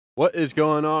What is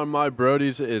going on, my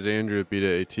brodies? It is Andrew at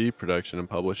Beta AT Production and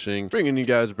Publishing, bringing you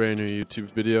guys a brand new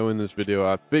YouTube video. In this video,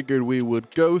 I figured we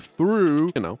would go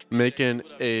through, making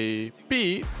a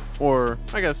beat, or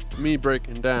I guess me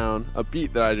breaking down a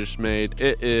beat that I just made.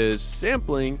 It is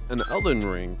sampling an Elden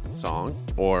Ring song,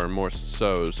 or more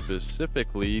so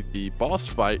specifically, the boss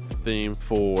fight theme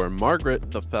for Margit,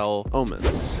 the Fell Omen.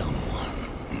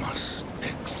 Someone must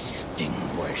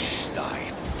extinguish thy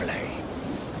flame.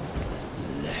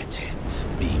 Let it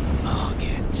be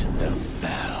Margit the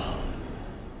Fell.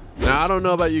 Now, I don't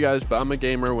know about you guys, but I'm a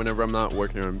gamer. Whenever I'm not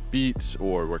working on beats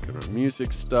or working on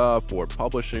music stuff or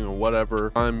publishing or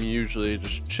whatever, I'm usually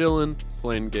just chilling,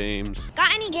 playing games.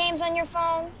 Got any games on your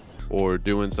phone? Or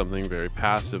doing something very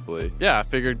passively. Yeah, I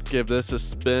figured give this a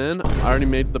spin. I already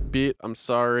made the beat. I'm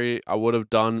sorry. I would have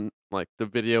done like the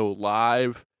video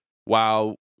live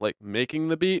while like making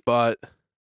the beat, but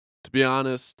to be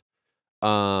honest,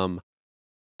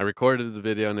 I recorded the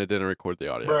video and I didn't record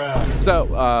the audio. Bruh.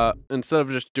 So instead of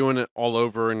just doing it all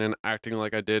over and then acting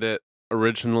like I did it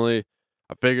originally,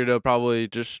 I figured it would probably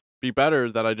just be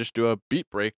better that I just do a beat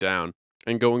breakdown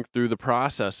and going through the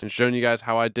process and showing you guys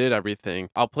how I did everything.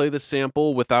 I'll play the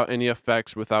sample without any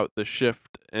effects, without the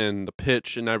shift and the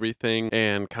pitch and everything,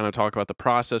 and kind of talk about the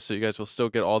process, so you guys will still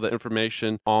get all the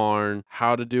information on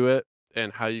how to do it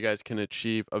and how you guys can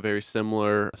achieve a very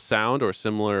similar sound or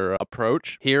similar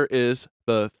approach. Here is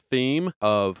the theme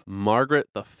of Margit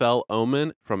the Fell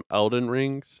Omen from Elden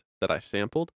Rings that I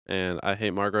sampled. And I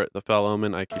hate Margit the Fell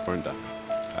Omen. I keep her in death.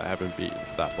 I haven't beaten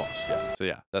that boss yet. So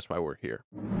yeah, that's why we're here.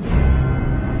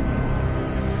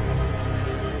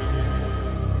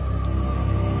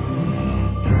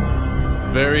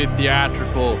 Very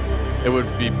theatrical. It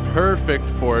would be perfect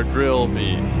for a drill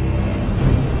beat.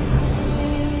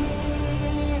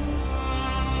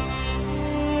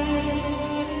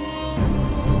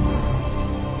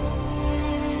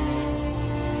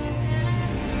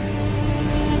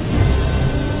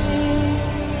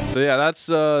 So yeah, that's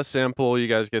a sample. You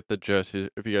guys get the gist.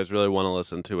 If you guys really want to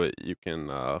listen to it, you can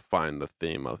find the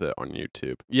theme of it on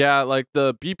YouTube. Yeah, like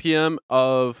the BPM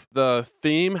of the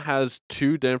theme has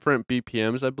two different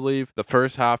BPMs, I believe. The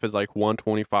first half is like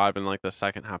 125 and like the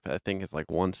second half I think is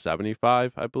like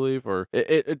 175, I believe, or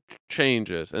it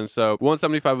changes. And so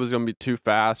 175 was going to be too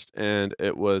fast and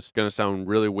it was going to sound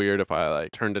really weird if I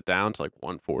like turned it down to like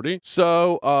 140.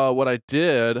 So what I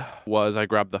did was I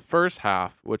grabbed the first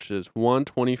half, which is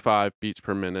 125 beats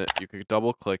per minute. You could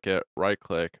double click it, right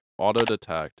click, auto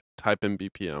detect, type in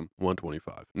BPM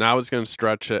 125. Now it's going to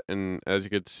stretch it, and as you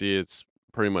can see, it's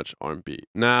pretty much on beat.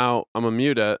 Now I'm gonna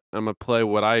mute it. I'm gonna play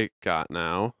what I got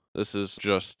now. This is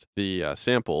just the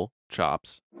sample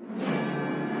chops. A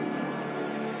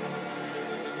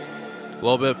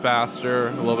little bit faster,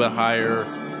 a little bit higher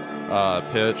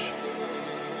pitch.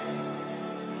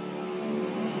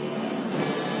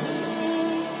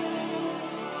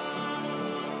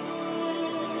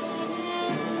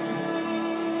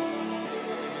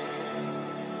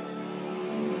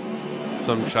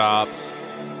 Some chops.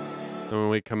 And when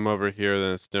we come over here,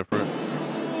 then it's different.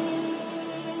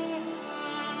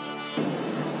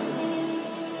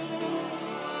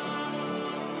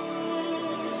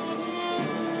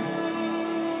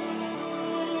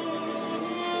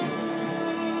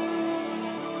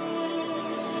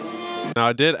 Now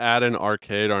I did add an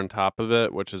arcade on top of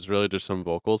it, which is really just some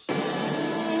vocals.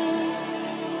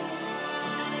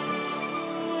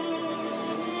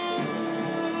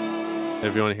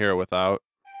 If you want to hear it without.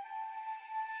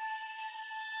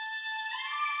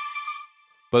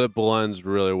 But it blends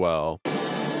really well.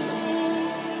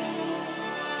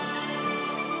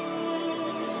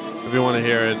 If you want to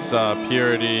hear it, it's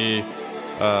Purity,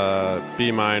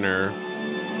 B minor.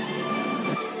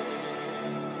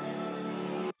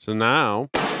 So now,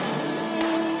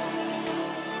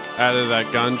 added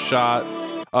that gunshot.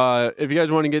 If you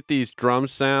guys want to get these drum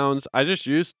sounds, I just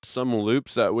used some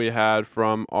loops that we had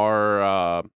from our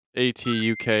AT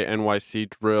UK NYC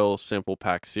drill sample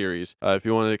pack series. If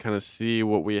you wanted to kind of see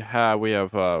what we have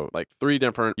like 3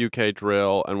 different UK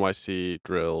drill, NYC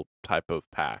drill type of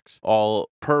packs, all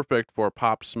perfect for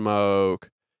Pop Smoke.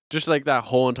 Just like that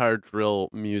whole entire drill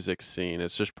music scene.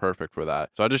 It's just perfect for that.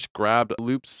 So I just grabbed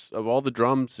loops of all the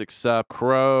drums except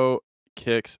Crow,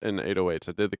 kicks, and 808s.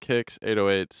 I did the kicks,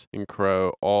 808s, and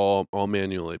Crow all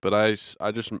manually, but I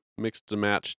just mixed and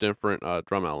matched different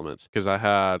drum elements because I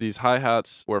had these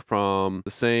hi-hats were from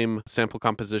the same sample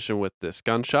composition with this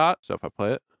gunshot. So if I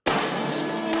play it,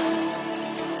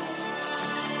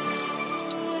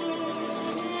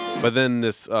 but then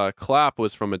this clap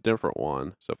was from a different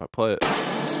one. So if I play it,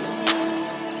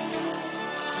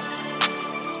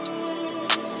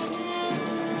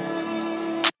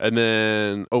 And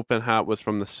then open hat was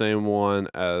from the same one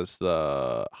as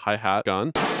the hi-hat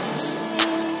gun.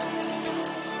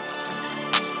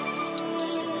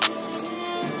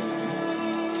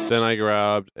 Then I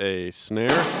grabbed a snare.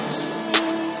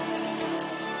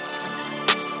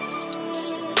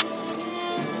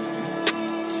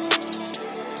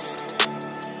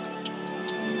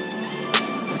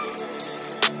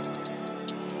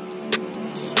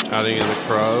 Adding in the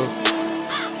crow.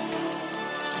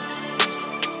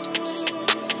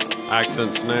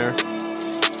 Accent snare.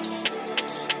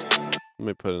 Let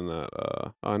me put in that,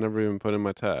 oh, I never even put in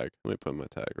my tag. Let me put in my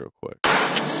tag real quick.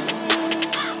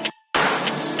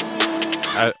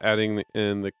 Adding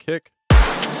in the kick.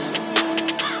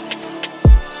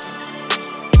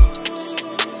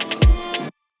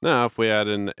 Now, if we add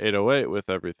in the 808 with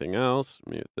everything else,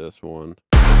 mute this one.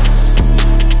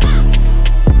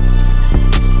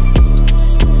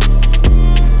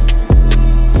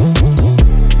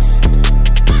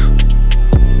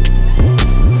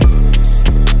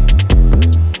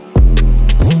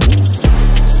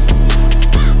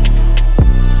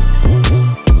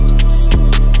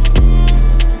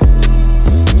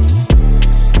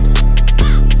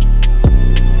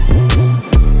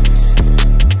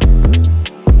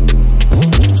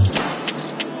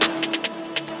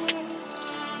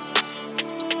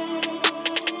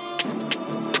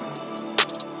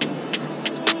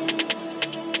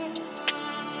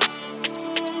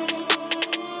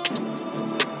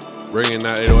 Bring in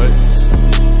that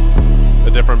 808,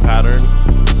 a different pattern.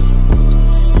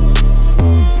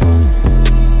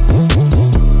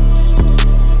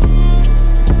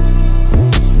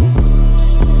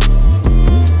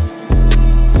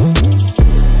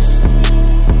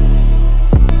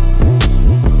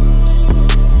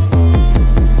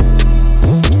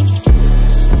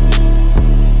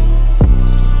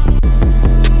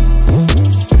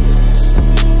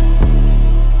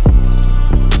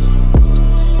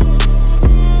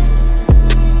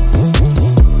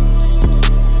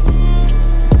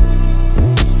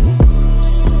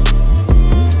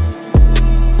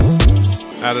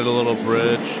 Added a little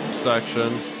bridge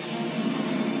section.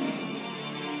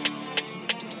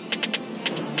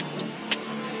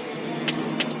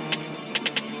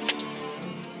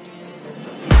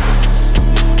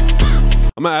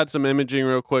 I'm gonna add some imaging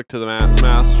real quick to the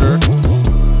master.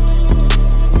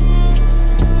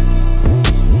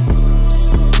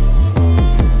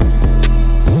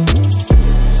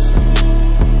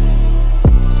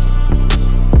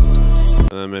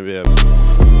 And then maybe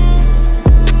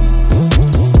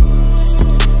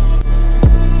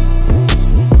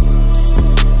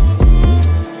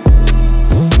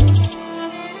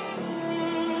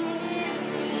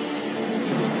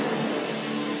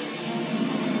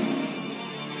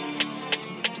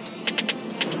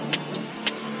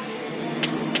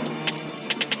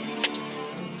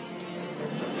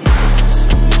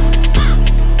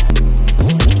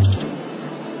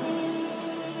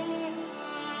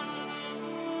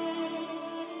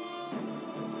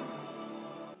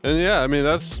and yeah, I mean,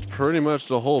 that's pretty much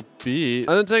the whole beat. It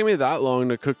didn't take me that long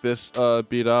to cook this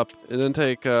beat up. It didn't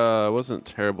take, it wasn't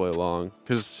terribly long.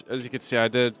 Because as you can see, I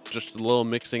did just a little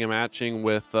mixing and matching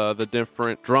with the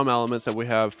different drum elements that we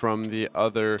have from the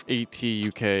other AT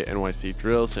UK NYC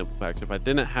drill sample packs. If I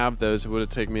didn't have those, it would have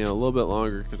taken me a little bit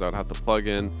longer because I'd have to plug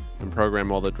in and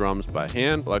program all the drums by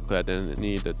hand. Luckily, I didn't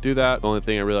need to do that. The only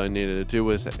thing I really needed to do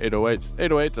was 808s.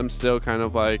 808s, I'm still kind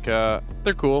of like,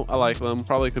 they're cool. I like them.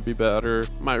 Probably could be better.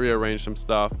 Might rearrange some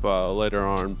stuff later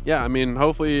on. Yeah, I mean,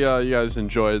 hopefully you guys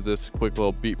enjoyed this quick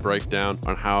little beat breakdown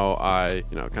on how I,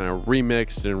 you know, kind of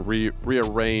remixed and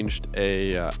rearranged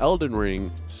a Elden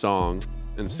Ring song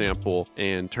and sample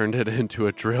and turned it into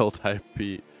a drill type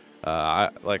beat.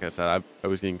 Like I said, I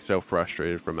was getting so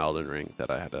frustrated from Elden Ring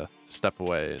that I had to step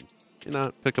away and, you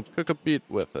know, cook a beat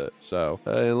with it. So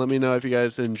let me know if you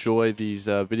guys enjoy these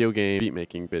video game beat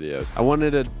making videos. I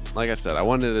wanted to, like I said, I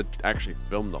wanted to actually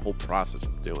film the whole process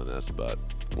of doing this, but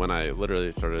when I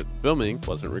literally started filming,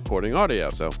 wasn't recording audio,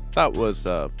 so that was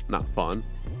not fun.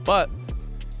 But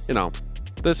you know,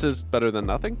 this is better than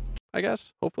nothing, I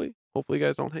guess. Hopefully you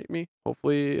guys don't hate me.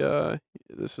 Hopefully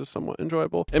this is somewhat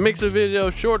enjoyable. It makes the video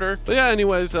shorter, but yeah,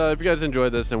 anyways, if you guys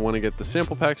enjoyed this and want to get the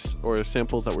sample packs or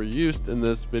samples that were used in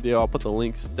this video, I'll put the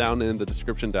links down in the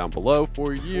description down below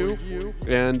for you.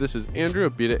 And this is Andrew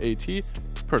of Beta AT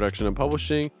Production and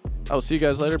Publishing. I'll see you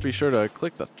guys later. Be sure to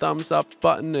click the thumbs up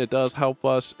button. It does help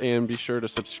us. And be sure to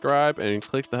subscribe and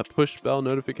click that push bell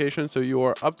notification so you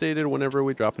are updated whenever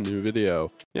we drop a new video.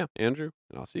 Yeah, Andrew,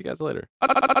 and I'll see you guys later.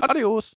 Adios.